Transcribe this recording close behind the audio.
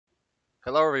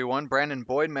Hello everyone, Brandon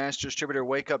Boyd, Master Distributor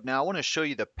Wake Up Now. I want to show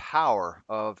you the power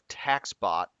of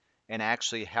TaxBot and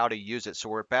actually how to use it. So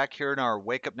we're back here in our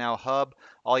Wake Up Now hub.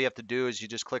 All you have to do is you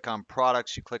just click on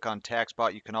products, you click on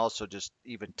TaxBot. You can also just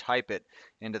even type it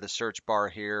into the search bar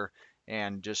here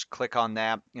and just click on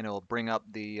that and it'll bring up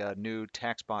the new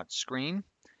TaxBot screen.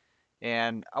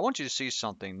 And I want you to see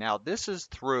something. Now this is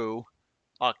through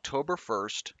October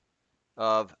 1st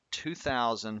of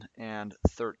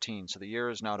 2013. So the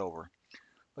year is not over.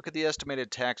 Look at the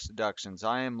estimated tax deductions.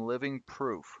 I am living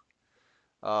proof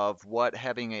of what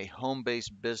having a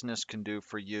home-based business can do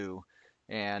for you.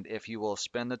 And if you will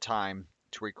spend the time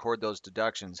to record those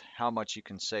deductions, how much you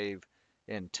can save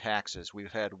in taxes.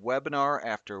 We've had webinar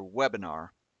after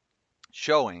webinar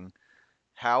showing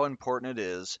how important it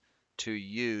is to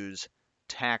use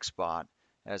TaxBot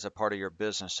as a part of your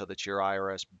business so that your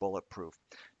IRS bulletproof.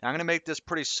 Now I'm going to make this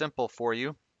pretty simple for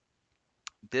you.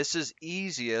 This is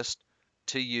easiest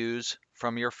to use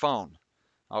from your phone.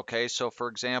 Okay, so for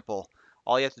example,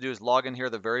 all you have to do is log in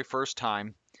here the very first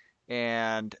time,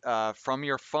 and from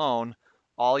your phone,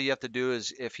 all you have to do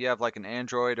is if you have like an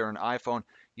Android or an iPhone,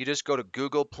 you just go to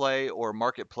Google Play or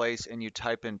Marketplace and you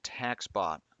type in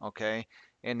TaxBot. Okay,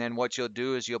 and then what you'll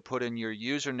do is you'll put in your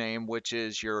username, which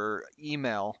is your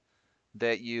email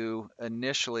that you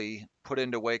initially put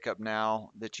into Wake Up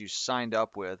Now that you signed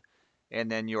up with, and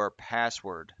then your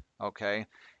password. Okay,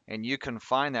 and you can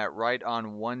find that right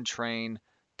on onetrain.com.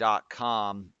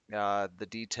 The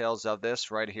details of this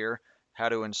right here, how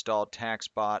to install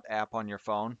TaxBot app on your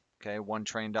phone. Okay,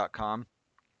 onetrain.com.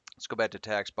 Let's go back to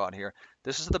TaxBot here.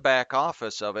 This is the back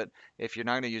office of it if you're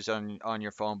not going to use it on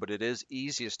your phone, but it is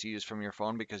easiest to use from your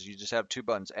phone because you just have two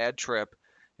buttons, add trip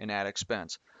and add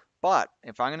expense. But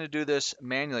if I'm going to do this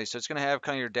manually, so it's going to have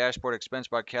kind of your dashboard expense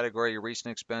by category, your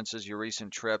recent expenses, your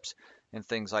recent trips, and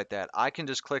things like that. I can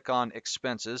just click on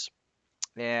expenses,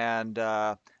 and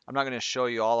I'm not going to show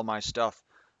you all of my stuff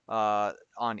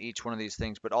on each one of these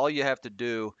things, but all you have to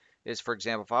do is, for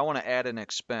example, if I want to add an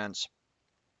expense,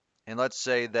 and let's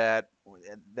say that we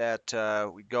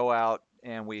go out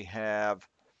and we have,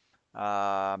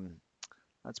 um,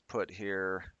 let's put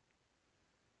here,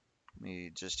 let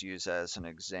me just use as an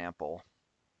example.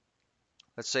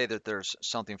 Let's say that there's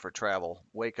something for travel.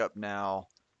 Wake up now,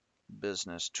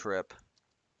 business trip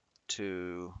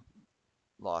to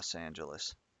Los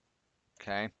Angeles.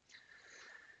 Okay.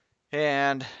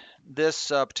 And this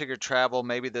particular travel,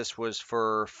 maybe this was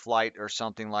for flight or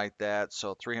something like that.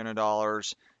 So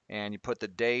 $300, and you put the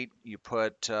date, you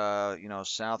put,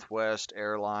 Southwest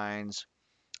Airlines,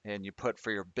 and you put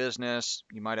for your business.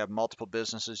 You might have multiple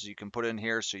businesses you can put in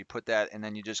here. So you put that, and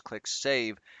then you just click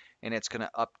save, and it's going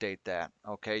to update that.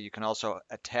 Okay. You can also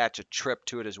attach a trip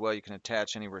to it as well. You can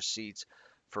attach any receipts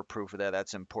for proof of that.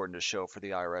 That's important to show for the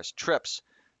IRS. Trips,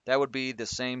 that would be the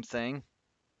same thing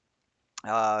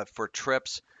for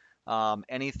trips.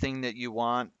 Anything that you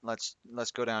want. Let's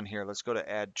go down here. Let's go to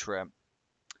add trip,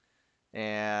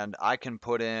 and I can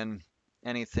put in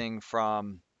anything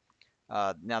from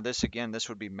now this again, this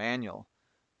would be manual,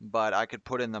 but I could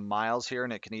put in the miles here,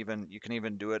 and you can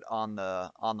even do it on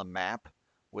the map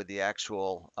with the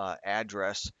actual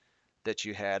address that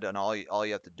you had, and all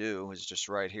you have to do is just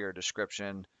right here,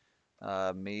 description,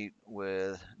 meet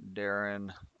with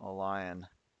Darren O'Lyon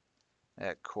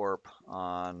at Corp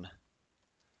on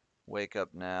Wake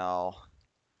Up Now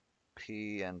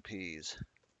P and P's.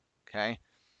 Okay,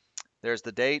 there's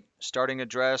the date, starting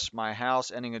address, my house,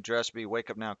 ending address be Wake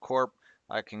Up Now Corp.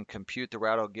 I can compute the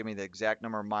route. It'll give me the exact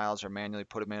number of miles or manually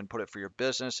put them in. Put it for your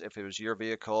business. If it was your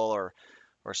vehicle or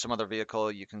some other vehicle,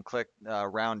 you can click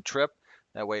round trip.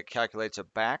 That way it calculates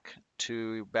it back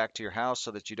to your house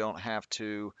so that you don't have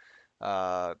to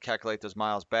calculate those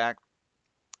miles back.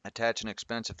 Attach an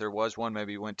expense if there was one.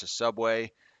 Maybe you went to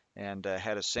Subway and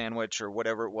had a sandwich or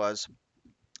whatever it was,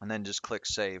 and then just click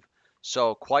save.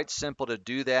 So quite simple to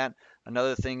do that.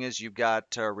 Another thing is you've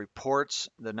got reports,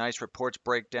 the nice reports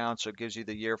breakdown. So it gives you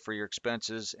the year for your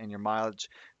expenses and your mileage.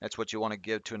 That's what you want to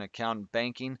give to an accountant.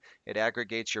 Banking, it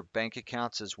aggregates your bank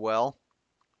accounts as well.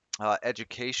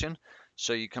 Education,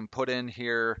 so you can put in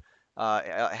here,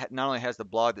 not only has the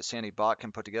blog that Sandy Bot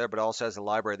can put together, but also has a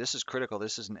library. This is critical.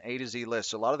 This is an A to Z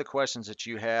list. So a lot of the questions that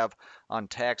you have on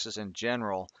taxes in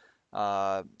general,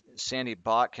 Sandy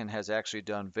Botkin has actually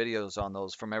done videos on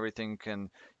those from everything can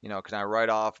I write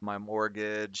off my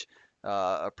mortgage,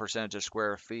 a percentage of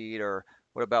square feet, or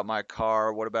what about my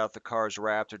car? What about if the car is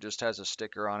wrapped or just has a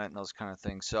sticker on it and those kind of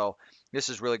things. So this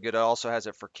is really good. It also has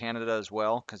it for Canada as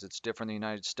well because it's different than the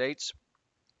United States.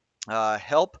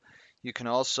 Help, you can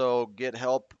also get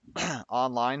help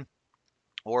online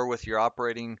or with your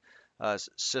operating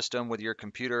system with your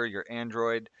computer, your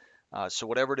Android. So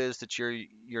whatever it is that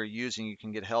you're using, you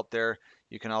can get help there.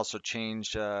 You can also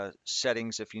change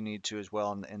settings if you need to as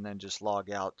well, and then just log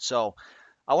out. So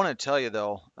I want to tell you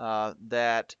though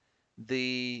that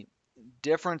the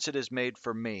difference it has made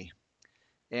for me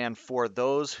and for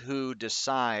those who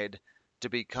decide to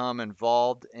become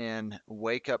involved in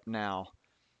Wake Up Now,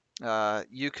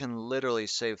 you can literally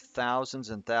save thousands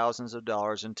and thousands of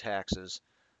dollars in taxes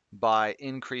by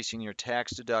increasing your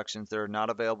tax deductions that are not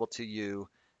available to you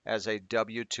as a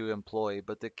W-2 employee.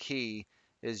 But the key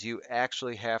is you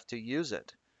actually have to use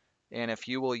it. And if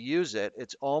you will use it,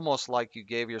 it's almost like you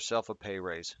gave yourself a pay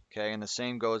raise. Okay. And the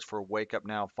same goes for Wake Up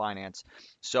Now Finance.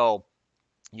 So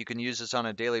you can use this on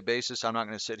a daily basis. I'm not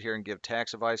going to sit here and give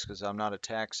tax advice because I'm not a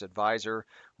tax advisor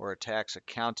or a tax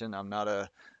accountant. I'm not a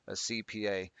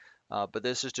CPA. But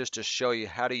this is just to show you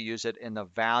how to use it and the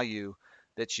value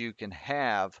that you can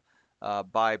have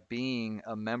by being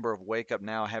a member of Wake Up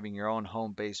Now, having your own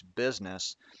home-based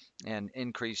business and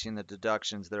increasing the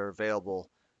deductions that are available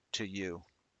to you.